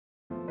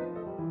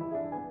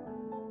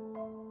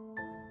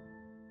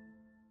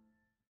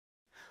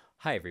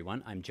Hi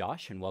everyone, I'm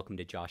Josh and welcome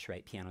to Josh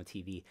Wright Piano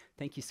TV.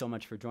 Thank you so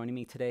much for joining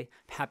me today.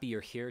 Happy you're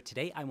here.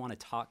 Today I want to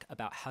talk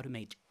about how to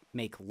make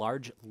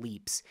large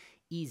leaps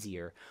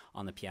easier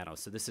on the piano.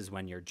 So this is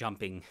when you're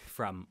jumping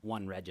from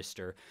one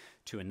register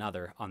to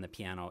another on the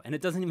piano. And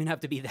it doesn't even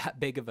have to be that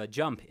big of a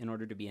jump in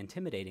order to be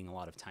intimidating a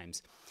lot of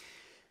times.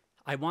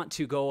 I want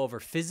to go over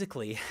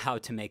physically how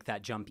to make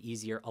that jump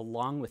easier,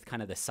 along with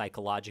kind of the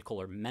psychological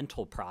or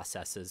mental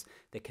processes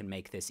that can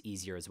make this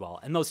easier as well.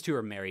 And those two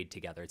are married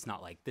together. It's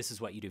not like this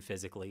is what you do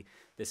physically,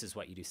 this is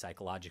what you do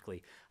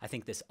psychologically. I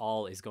think this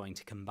all is going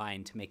to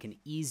combine to make an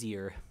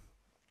easier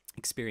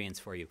experience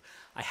for you.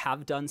 I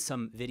have done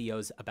some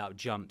videos about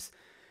jumps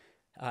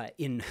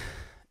in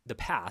the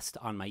past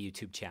on my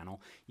YouTube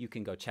channel. You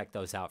can go check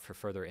those out for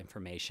further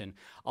information.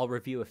 I'll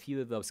review a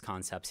few of those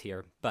concepts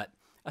here, but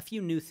a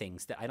few new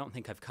things that I don't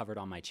think I've covered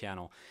on my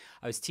channel.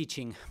 I was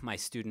teaching my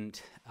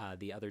student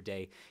the other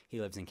day. He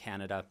lives in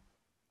Canada.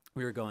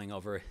 We were going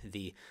over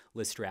the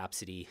Liszt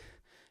Rhapsody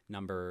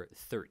number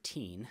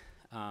 13.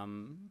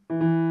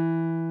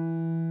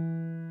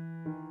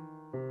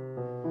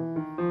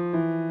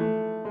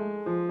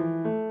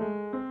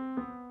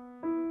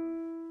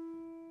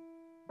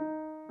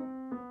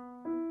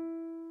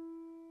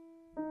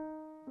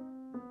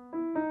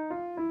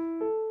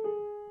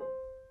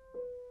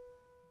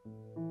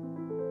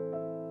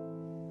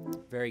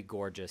 Very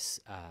gorgeous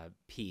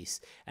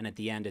piece, and at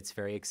the end it's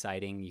very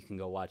exciting. You can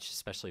go watch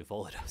especially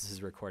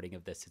Volodos's recording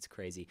of this. It's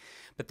crazy.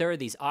 But there are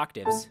these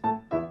octaves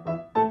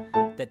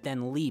that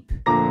then leap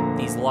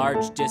these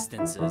large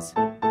distances.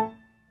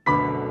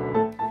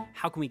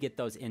 How can we get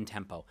those in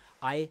tempo?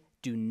 I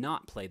do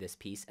not play this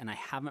piece, and I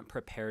haven't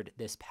prepared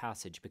this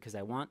passage because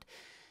I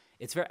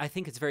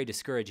think it's very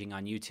discouraging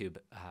on YouTube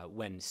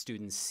when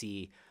students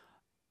see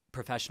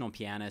professional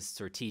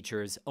pianists or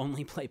teachers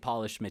only play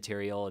polished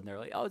material and they're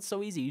like, oh, it's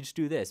so easy, you just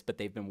do this, but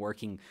they've been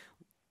working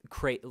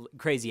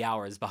crazy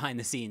hours behind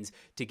the scenes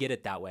to get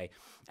it that way.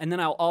 And then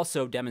I'll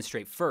also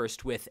demonstrate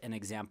first with an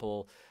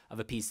example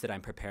of a piece that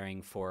I'm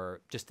preparing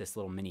for just this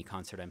little mini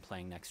concert I'm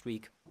playing next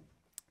week,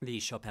 the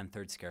Chopin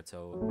Third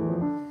Scherzo.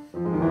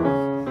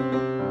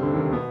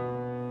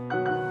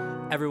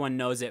 Everyone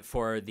knows it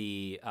for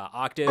the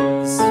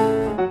octaves.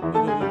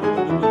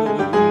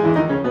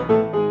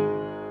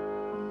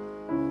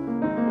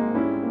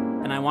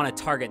 I want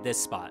to target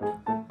this spot.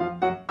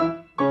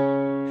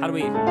 How do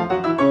we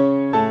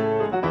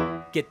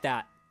get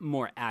that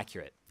more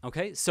accurate?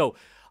 Okay, so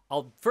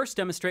I'll first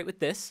demonstrate with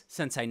this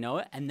since I know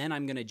it, and then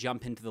I'm going to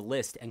jump into the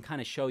list and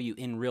kind of show you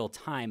in real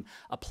time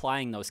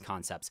applying those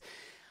concepts.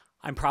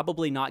 I'm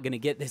probably not going to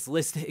get this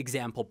list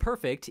example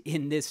perfect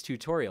in this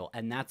tutorial,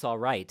 and that's all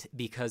right,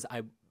 because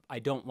I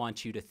don't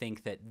want you to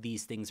think that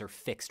these things are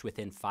fixed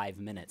within 5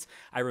 minutes.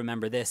 I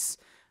remember this.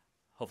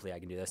 Hopefully I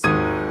can do this.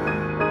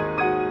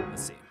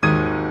 Let's see.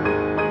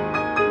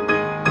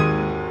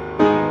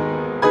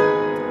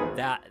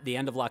 The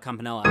end of La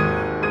Campanella.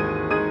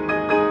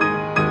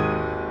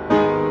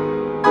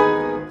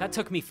 That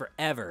took me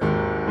forever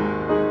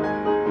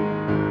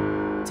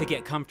to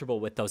get comfortable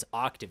with those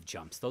octave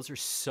jumps. Those are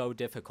so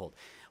difficult.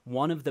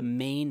 One of the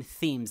main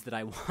themes that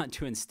I want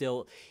to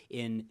instill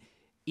in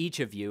each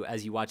of you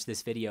as you watch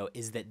this video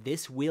is that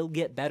this will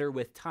get better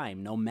with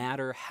time, no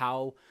matter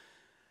how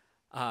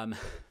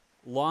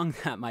long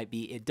that might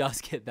be. It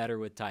does get better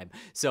with time.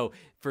 So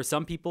for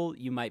some people,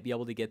 you might be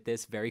able to get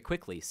this very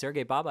quickly.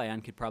 Sergei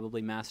Babayan could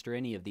probably master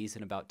any of these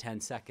in about 10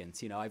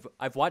 seconds. You know,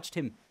 I've watched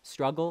him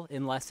struggle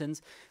in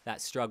lessons.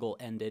 That struggle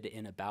ended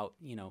in about,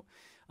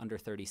 under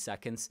 30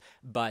 seconds.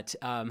 But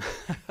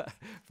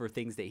for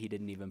things that he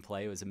didn't even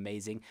play, it was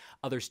amazing.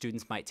 Other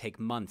students might take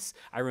months.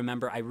 I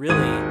remember I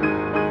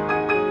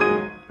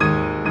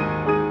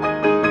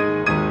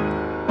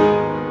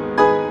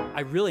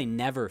really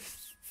never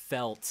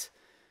felt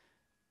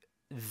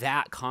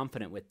that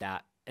confident with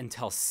that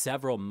until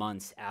several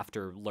months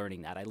after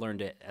learning that. I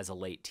learned it as a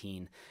late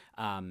teen.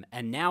 And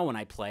now when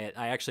I play it,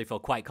 I actually feel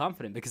quite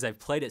confident because I've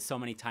played it so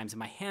many times and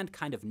my hand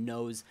kind of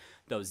knows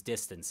those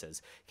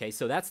distances. Okay,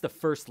 so that's the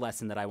first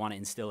lesson that I want to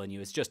instill in you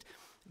is just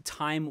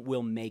time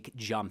will make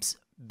jumps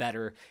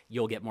better.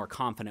 You'll get more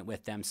confident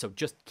with them. So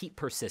just keep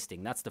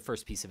persisting. That's the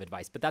first piece of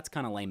advice, but that's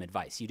kind of lame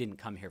advice. You didn't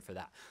come here for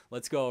that.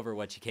 Let's go over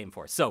what you came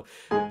for. So,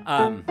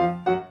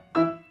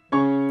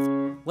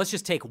 let's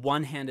just take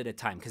one hand at a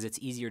time because it's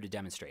easier to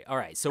demonstrate. All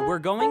right, so we're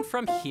going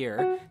from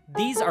here.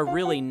 These are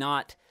really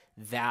not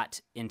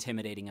that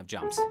intimidating of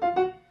jumps.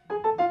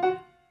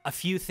 A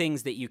few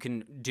things that you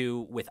can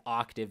do with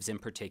octaves in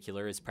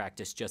particular is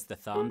practice just the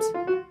thumbs.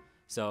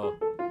 So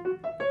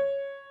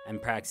I'm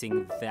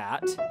practicing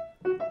that.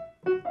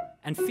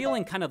 And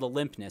feeling kind of the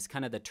limpness,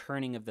 kind of the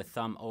turning of the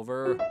thumb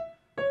over.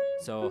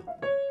 So...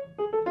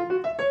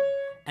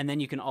 And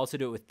then you can also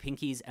do it with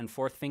pinkies and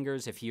fourth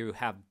fingers. If you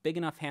have big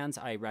enough hands,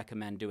 I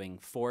recommend doing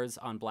fours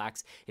on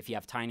blacks. If you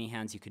have tiny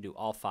hands, you can do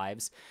all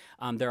fives.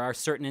 There are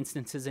certain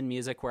instances in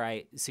music where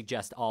I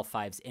suggest all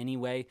fives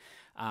anyway,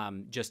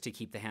 just to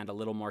keep the hand a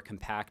little more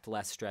compact,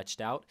 less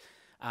stretched out.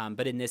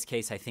 But in this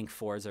case, I think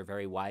fours are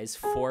very wise.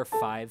 4,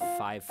 5,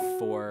 5,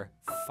 4,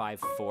 5,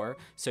 4.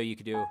 So you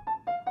could do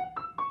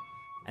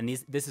And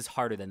this is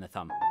harder than the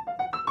thumb.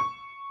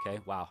 Okay,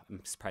 wow,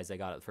 I'm surprised I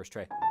got it the first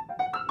try.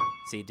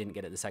 See, didn't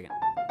get it the second.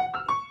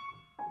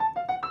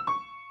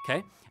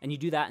 Okay, and you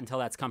do that until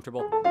that's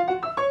comfortable.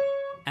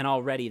 And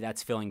already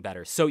that's feeling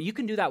better. So you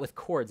can do that with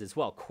chords as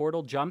well.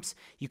 Chordal jumps,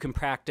 you can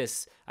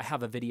practice. I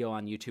have a video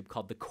on YouTube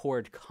called the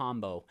chord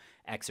combo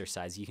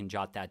exercise. You can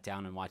jot that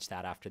down and watch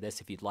that after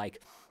this if you'd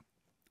like.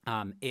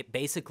 It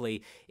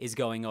basically is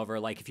going over,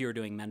 like if you were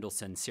doing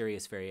Mendelssohn's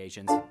Serious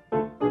Variations,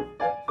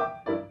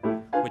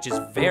 which is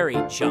very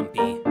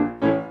jumpy.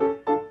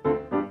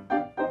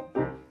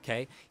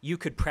 Okay, you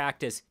could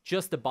practice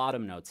just the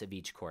bottom notes of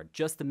each chord,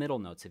 just the middle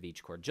notes of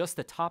each chord, just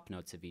the top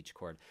notes of each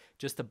chord,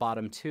 just the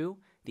bottom two,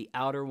 the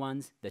outer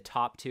ones, the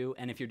top two,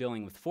 and if you're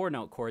dealing with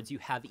 4-note chords, you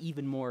have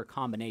even more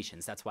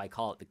combinations. That's why I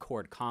call it the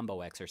chord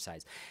combo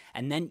exercise.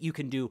 And then you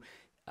can do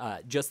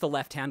just the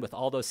left hand with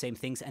all those same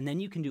things, and then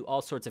you can do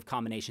all sorts of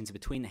combinations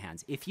between the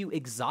hands. If you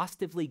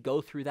exhaustively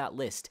go through that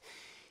list,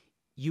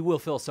 you will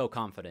feel so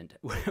confident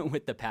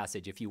with the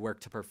passage if you work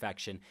to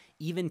perfection,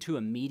 even to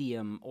a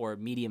medium or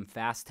medium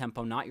fast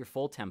tempo, not your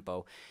full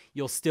tempo.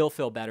 You'll still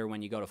feel better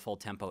when you go to full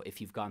tempo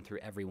if you've gone through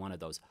every one of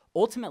those.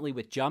 Ultimately,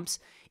 with jumps,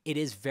 it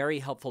is very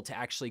helpful to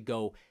actually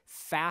go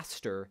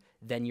faster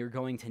than you're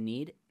going to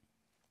need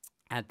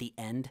at the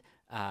end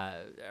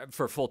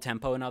for full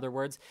tempo, in other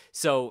words.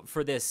 So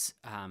for this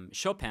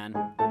Chopin,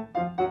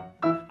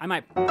 I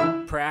might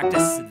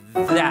practice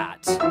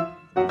that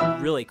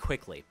really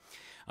quickly.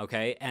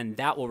 Okay, and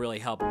that will really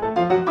help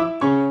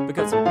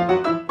because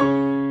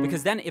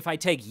then if I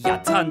take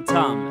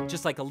ya-tan-tum,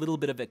 just like a little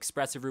bit of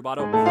expressive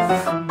rubato,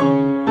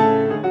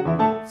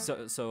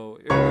 so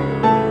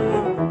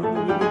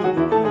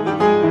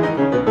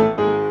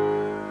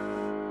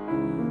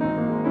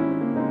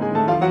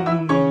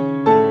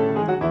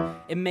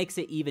it makes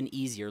it even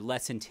easier,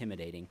 less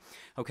intimidating.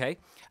 Okay,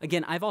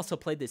 again, I've also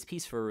played this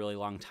piece for a really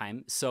long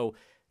time, so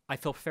I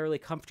feel fairly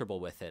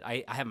comfortable with it.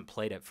 I haven't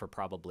played it for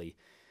probably,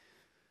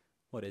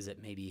 what is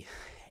it, maybe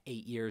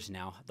 8 years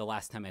now. The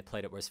last time I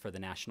played it was for the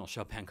National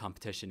Chopin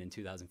competition in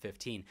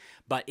 2015.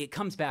 But it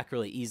comes back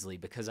really easily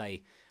because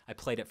I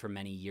played it for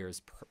many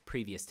years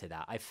previous to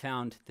that. I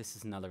found, this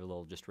is another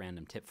little just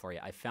random tip for you,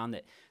 I found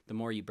that the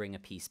more you bring a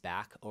piece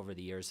back over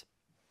the years,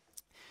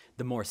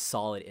 the more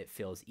solid it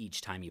feels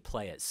each time you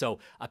play it. So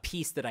a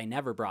piece that I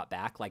never brought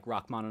back, like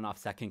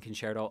Rachmaninoff's Second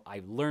Concerto,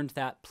 I learned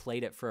that,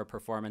 played it for a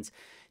performance,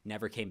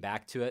 never came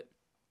back to it.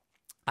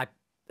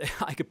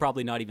 I could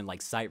probably not even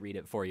like sight read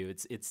it for you.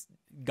 It's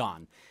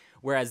gone.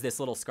 Whereas this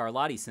little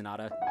Scarlatti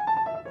sonata,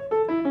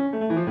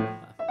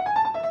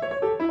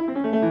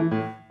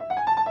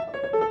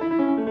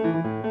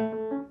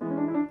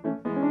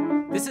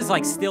 this is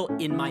like still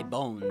in my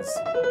bones.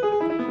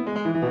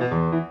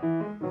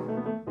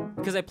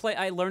 Because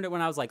I learned it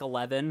when I was like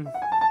 11.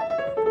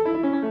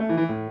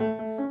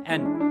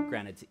 And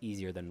granted, it's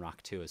easier than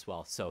Rock 2 as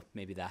well, so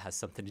maybe that has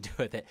something to do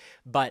with it.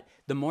 But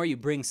the more you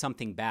bring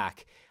something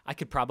back, I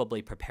could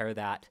probably prepare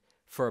that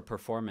for a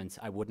performance.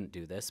 I wouldn't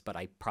do this, but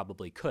I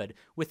probably could.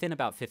 Within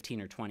about 15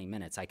 or 20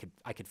 minutes, I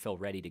could feel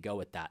ready to go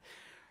with that.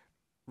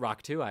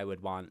 Rock 2, I would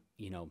want,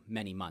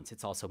 many months.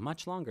 It's also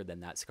much longer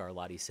than that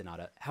Scarlatti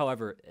sonata.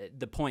 However,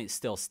 the point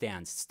still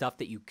stands, stuff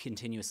that you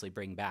continuously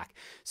bring back.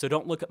 So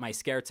don't look at my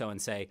scherzo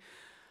and say,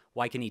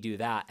 why can he do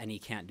that and he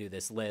can't do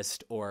this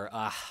list? Or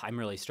I'm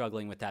really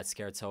struggling with that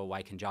scherzo.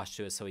 Why can Josh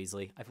do it so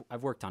easily?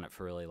 I've worked on it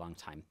for a really long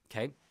time,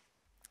 okay?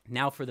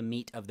 Now for the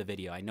meat of the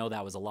video. I know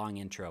that was a long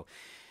intro.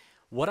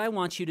 What I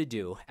want you to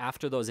do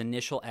after those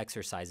initial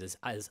exercises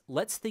is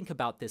let's think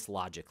about this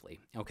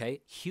logically,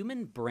 okay?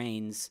 Human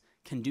brains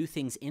can do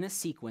things in a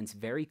sequence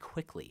very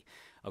quickly,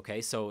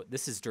 okay? So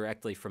this is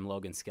directly from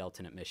Logan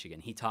Skelton at Michigan.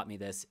 He taught me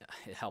this.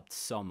 It helped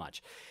so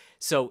much.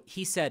 So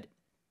he said,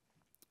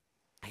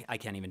 I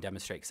can't even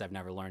demonstrate because I've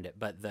never learned it,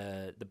 but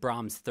the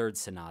Brahms Third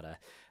Sonata,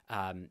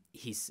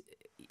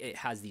 it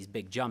has these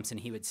big jumps, and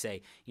he would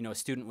say, a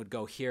student would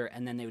go here,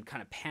 and then they would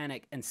kind of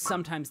panic, and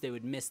sometimes they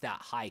would miss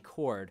that high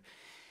chord,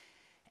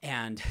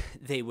 and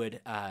they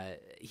would,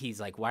 he's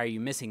like, why are you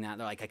missing that?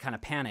 They're like, I kind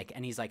of panic,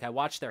 and he's like, I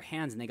watched their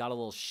hands, and they got a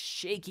little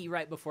shaky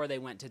right before they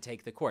went to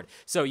take the chord.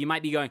 So you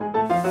might be going,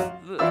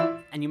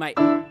 and you might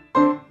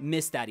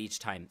miss that each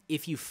time.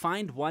 If you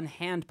find one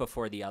hand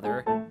before the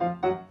other,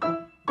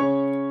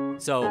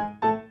 so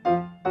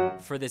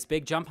for this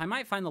big jump, I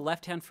might find the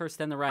left hand first,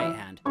 then the right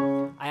hand.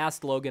 I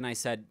asked Logan, I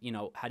said,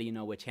 how do you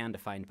know which hand to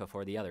find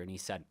before the other? And he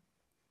said,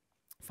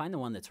 find the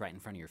one that's right in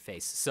front of your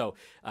face. So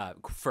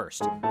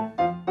first.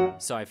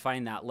 So I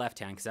find that left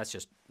hand because that's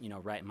just,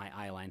 right in my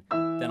eye line.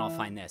 Then I'll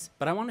find this.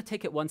 But I want to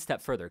take it one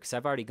step further because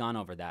I've already gone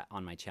over that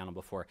on my channel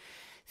before.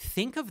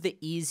 Think of the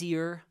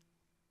easier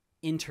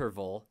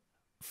interval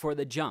for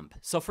the jump.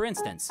 So for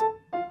instance,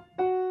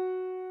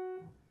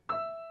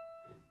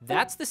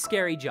 that's the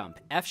scary jump,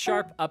 F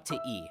sharp up to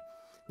E.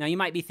 Now you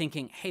might be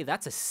thinking, hey,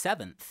 that's a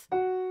seventh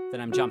that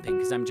I'm jumping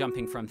because I'm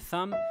jumping from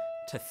thumb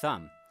to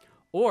thumb.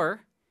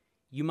 Or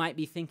you might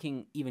be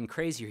thinking even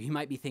crazier. You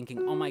might be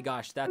thinking, oh my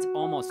gosh, that's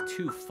almost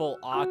 2 full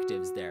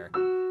octaves there.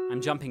 I'm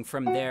jumping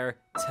from there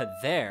to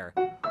there.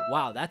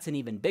 Wow, that's an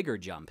even bigger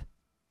jump.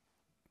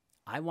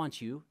 I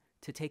want you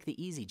to take the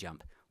easy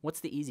jump. What's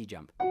the easy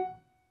jump?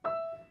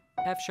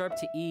 F sharp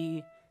to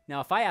E.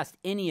 Now, if I asked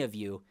any of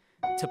you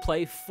to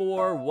play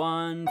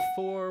 4-1,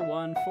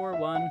 4-1,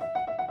 4-1,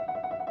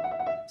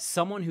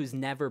 someone who's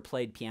never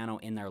played piano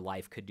in their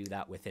life could do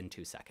that within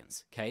 2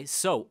 seconds, okay?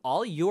 So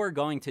all you're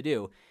going to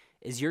do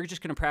is you're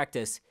just going to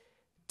practice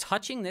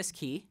touching this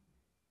key.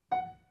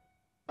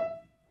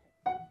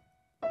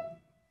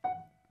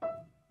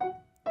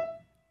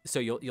 So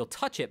you'll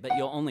touch it, but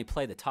you'll only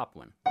play the top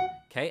one,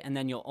 okay? And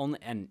then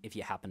and if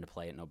you happen to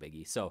play it, no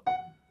biggie. So,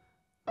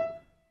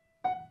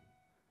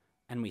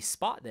 and we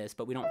spot this,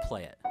 but we don't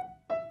play it.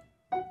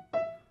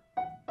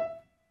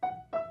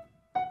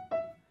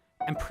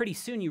 And pretty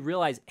soon you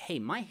realize, hey,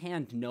 my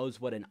hand knows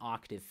what an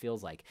octave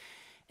feels like.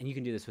 And you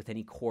can do this with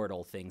any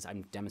chordal things.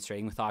 I'm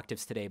demonstrating with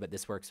octaves today, but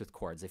this works with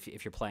chords.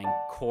 If you're playing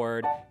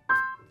chord,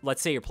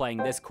 let's say you're playing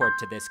this chord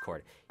to this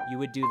chord, you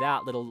would do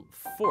that little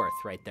fourth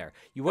right there.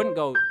 You wouldn't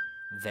go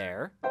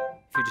there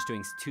if you're just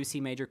doing 2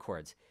 C major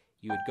chords.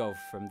 You would go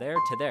from there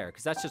to there,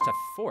 because that's just a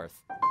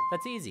fourth.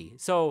 That's easy.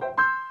 So,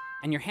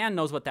 and your hand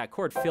knows what that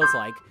chord feels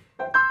like.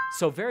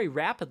 So very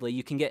rapidly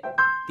you can get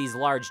these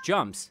large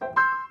jumps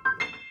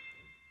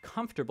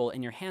comfortable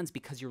in your hands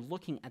because you're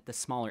looking at the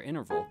smaller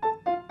interval.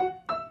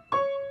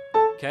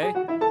 Okay?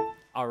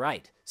 All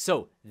right.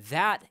 So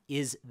that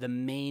is the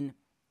main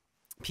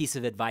piece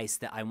of advice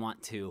that I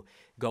want to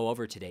go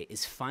over today,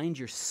 is find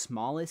your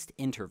smallest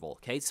interval.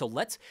 Okay? So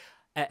let's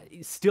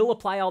still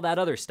apply all that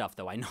other stuff,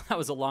 though. I know that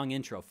was a long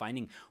intro,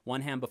 finding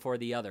one hand before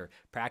the other,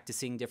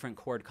 practicing different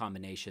chord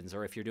combinations,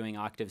 or if you're doing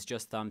octaves,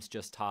 just thumbs,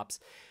 just tops.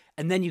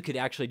 And then you could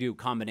actually do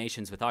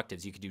combinations with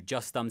octaves. You could do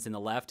just thumbs in the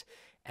left,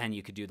 and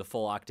you could do the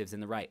full octaves in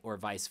the right, or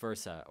vice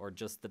versa, or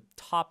just the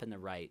top in the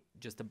right,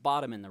 just the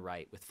bottom in the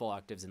right with full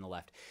octaves in the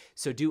left.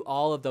 So do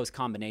all of those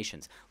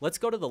combinations. Let's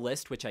go to the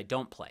list, which I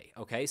don't play,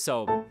 okay?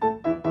 So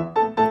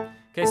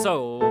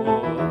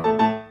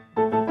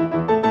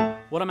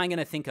what am I going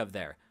to think of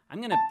there? I'm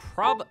going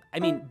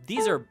to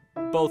these are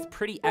both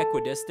pretty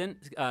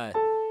equidistant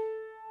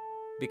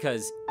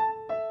because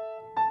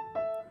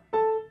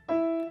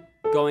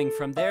going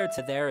from there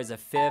to there is a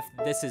fifth.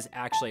 This is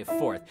actually a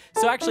fourth.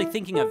 So actually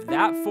thinking of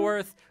that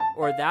fourth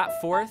or that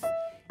fourth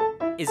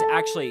is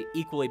actually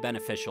equally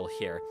beneficial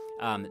here.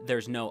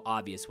 There's no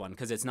obvious one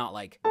because it's not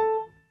like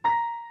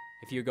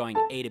if you're going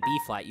A to B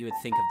flat, you would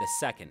think of the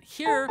second.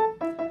 Here,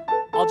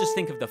 I'll just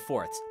think of the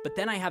fourths. But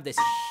then I have this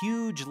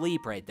huge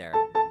leap right there.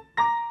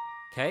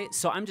 Okay,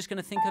 so I'm just going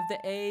to think of the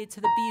A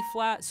to the B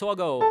flat. So I'll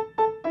go.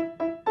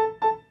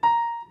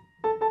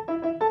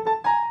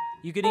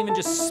 You could even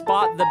just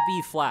spot the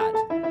B flat.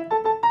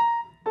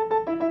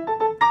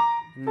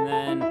 And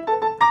then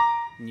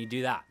you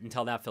do that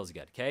until that feels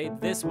good, okay?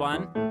 This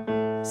one,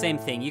 same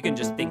thing. You can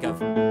just think of,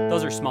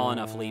 those are small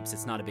enough leaps,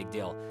 it's not a big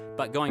deal.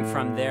 But going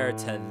from there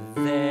to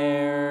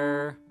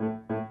there.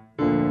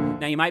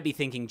 Now you might be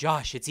thinking,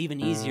 Josh, it's even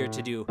easier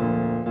to do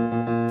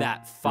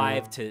that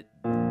 5 to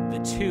the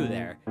 2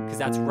 there, because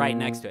that's right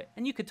next to it.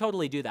 And you could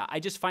totally do that.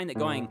 I just find that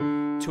going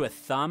to a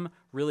thumb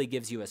really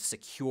gives you a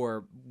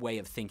secure way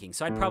of thinking.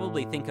 So I'd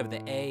probably think of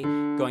the A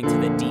going to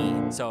the D.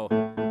 So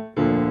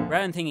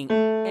rather than thinking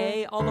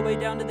A all the way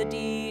down to the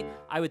D,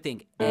 I would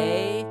think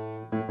A,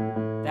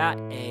 that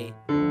A,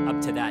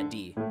 up to that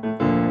D.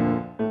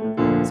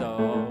 So,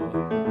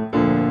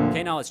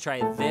 okay, now let's try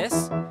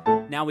this.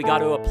 Now we got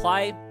to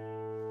apply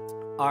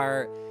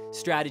our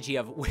strategy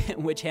of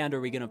which hand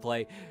are we going to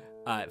play,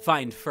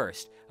 find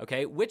first,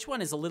 okay? Which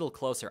one is a little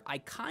closer? I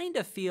kind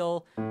of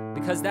feel,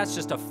 because that's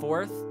just a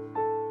fourth,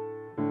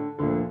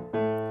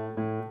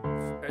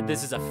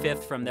 this is a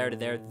fifth from there to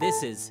there,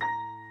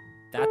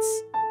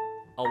 that's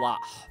a lot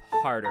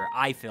harder,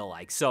 I feel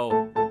like.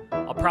 So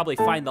I'll probably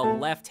find the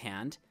left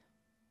hand.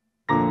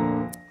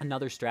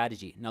 Another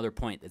strategy, another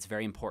point that's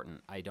very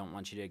important. I don't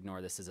want you to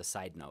ignore this as a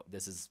side note.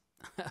 This is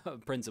a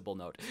principal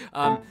note.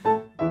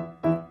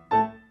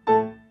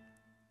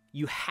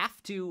 You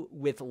have to,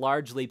 with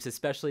large leaps,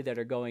 especially that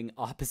are going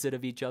opposite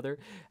of each other,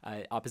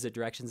 opposite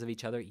directions of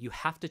each other, you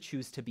have to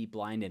choose to be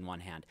blind in one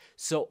hand.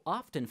 So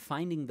often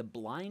finding the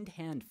blind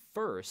hand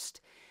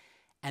first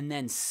and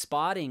then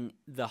spotting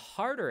the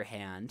harder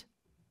hand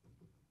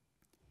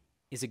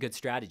is a good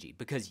strategy,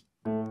 because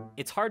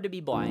it's hard to be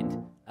blind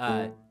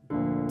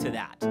to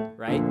that,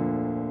 right?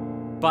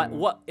 But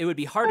it would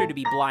be harder to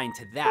be blind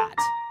to that,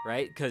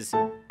 right? Because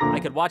I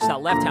could watch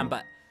that left hand,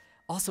 but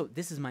also,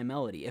 this is my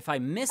melody. If I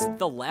missed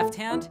the left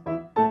hand,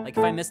 like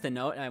if I missed a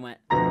note and I went,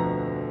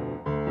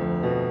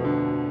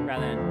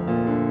 rather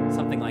than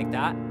something like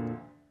that,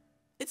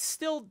 it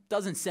still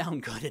doesn't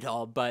sound good at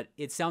all, but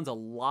it sounds a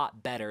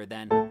lot better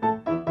than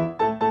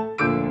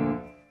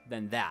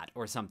that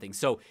or something.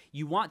 So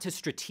you want to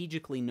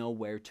strategically know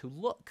where to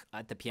look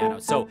at the piano.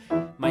 So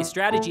my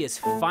strategy is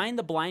find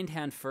the blind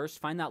hand first,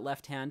 find that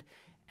left hand,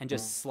 and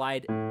just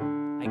slide.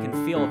 I can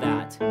feel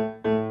that.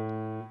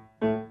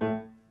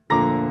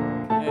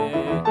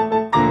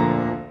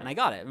 I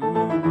got it.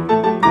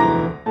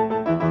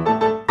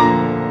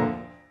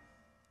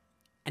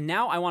 And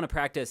now I want to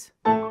practice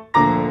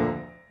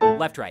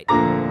left, right.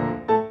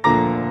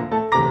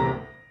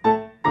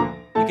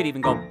 could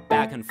even go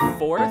back and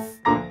forth.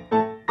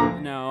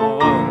 No.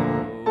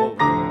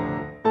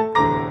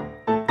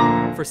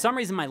 For some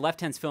reason, my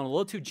left hand's feeling a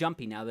little too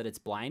jumpy now that it's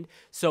blind.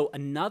 So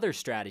another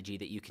strategy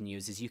that you can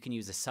use is you can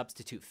use a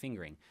substitute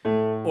fingering.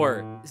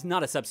 Or, it's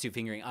not a substitute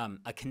fingering,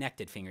 a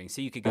connected fingering.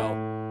 So you could go,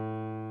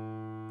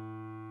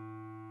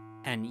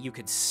 and you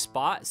could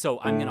spot.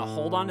 So I'm going to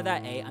hold on to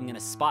that A. I'm going to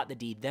spot the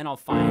D. Then I'll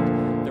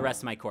find the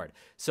rest of my chord.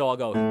 So I'll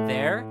go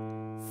there,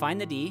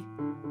 find the D,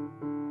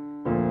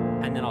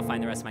 and then I'll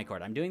find the rest of my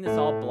chord. I'm doing this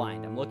all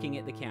blind. I'm looking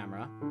at the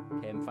camera.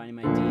 Okay, I'm finding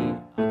my D.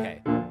 Okay.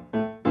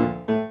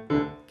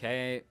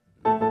 Okay.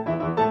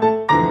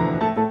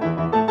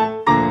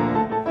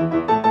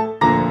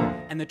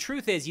 And the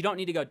truth is, you don't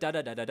need to go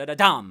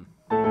da-da-da-da-da-da-dum.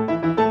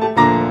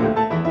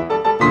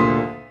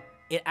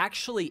 It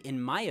actually,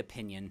 in my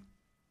opinion,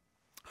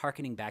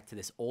 hearkening back to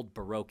this old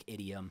Baroque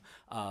idiom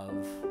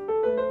of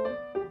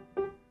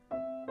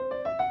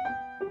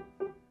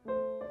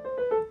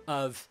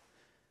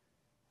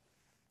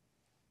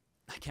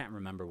I can't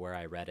remember where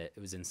I read it. It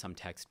was in some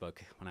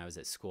textbook when I was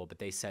at school, but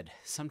they said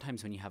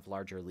sometimes when you have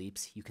larger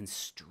leaps, you can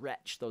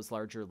stretch those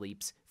larger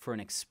leaps for an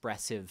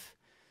expressive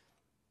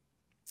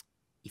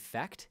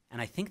effect. And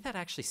I think that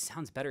actually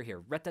sounds better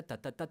here.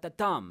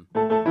 Rat-da-da-da-da-dum.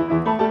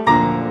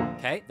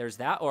 Okay, there's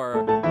that.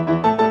 Or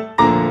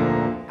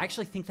I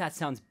actually think that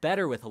sounds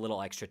better with a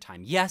little extra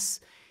time. Yes,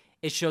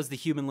 it shows the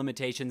human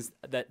limitations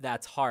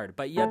that's hard,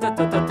 but yeah,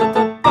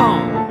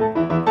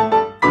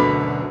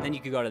 then you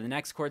could go to the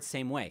next chord,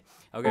 same way.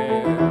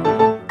 Okay.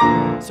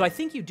 So I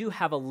think you do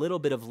have a little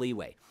bit of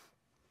leeway.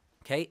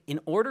 Okay,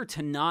 in order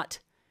to not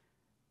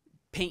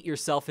paint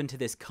yourself into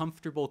this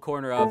comfortable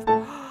corner of,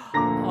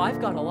 oh, I've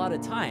got a lot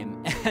of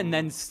time, and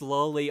then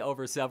slowly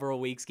over several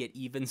weeks get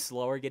even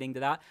slower getting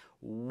to that,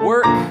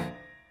 work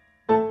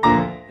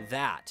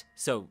that.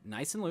 So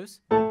nice and loose,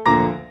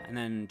 and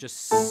then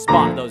just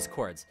spot those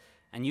chords.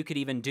 And you could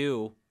even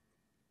do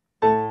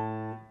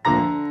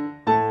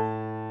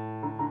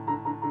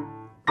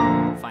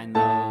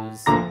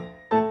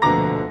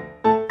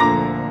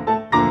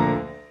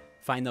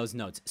find those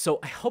notes. So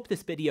I hope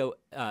this video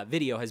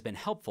has been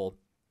helpful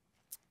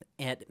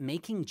at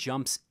making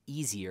jumps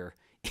easier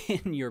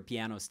in your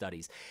piano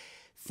studies.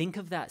 Think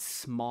of that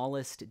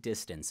smallest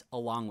distance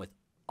along with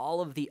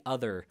all of the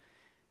other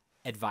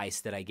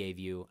advice that I gave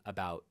you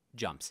about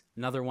jumps.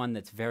 Another one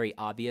that's very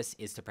obvious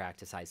is to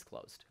practice eyes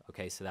closed.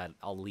 Okay, so that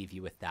I'll leave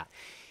you with that.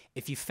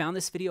 If you found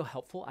this video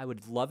helpful, I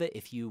would love it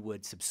if you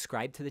would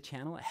subscribe to the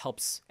channel. It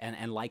helps,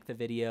 and like the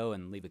video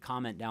and leave a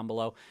comment down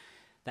below.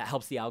 That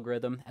helps the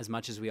algorithm. As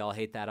much as we all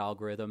hate that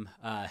algorithm,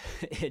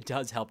 it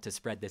does help to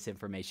spread this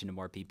information to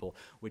more people,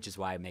 which is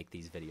why I make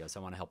these videos. I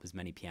want to help as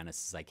many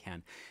pianists as I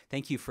can.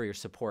 Thank you for your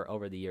support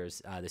over the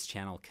years. This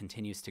channel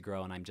continues to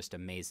grow, and I'm just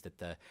amazed at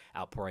the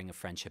outpouring of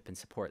friendship and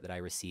support that I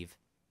receive.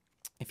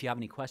 If you have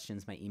any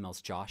questions, my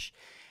email's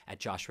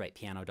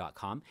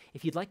josh@joshwrightpiano.com.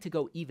 If you'd like to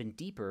go even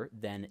deeper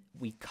than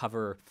we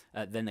cover,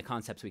 than the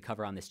concepts we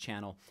cover on this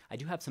channel, I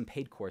do have some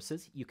paid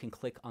courses. You can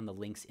click on the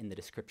links in the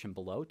description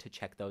below to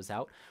check those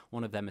out.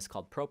 One of them is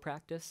called Pro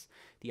Practice.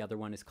 The other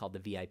one is called the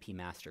VIP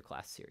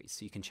Masterclass Series.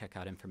 So you can check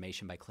out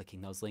information by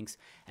clicking those links.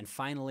 And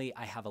finally,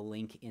 I have a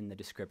link in the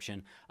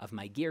description of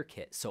my gear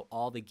kit. So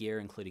all the gear,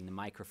 including the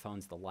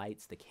microphones, the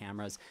lights, the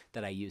cameras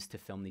that I use to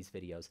film these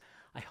videos.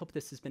 I hope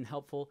this has been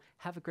helpful.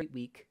 Have a great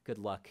week. Good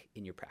luck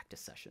in your practice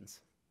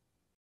sessions.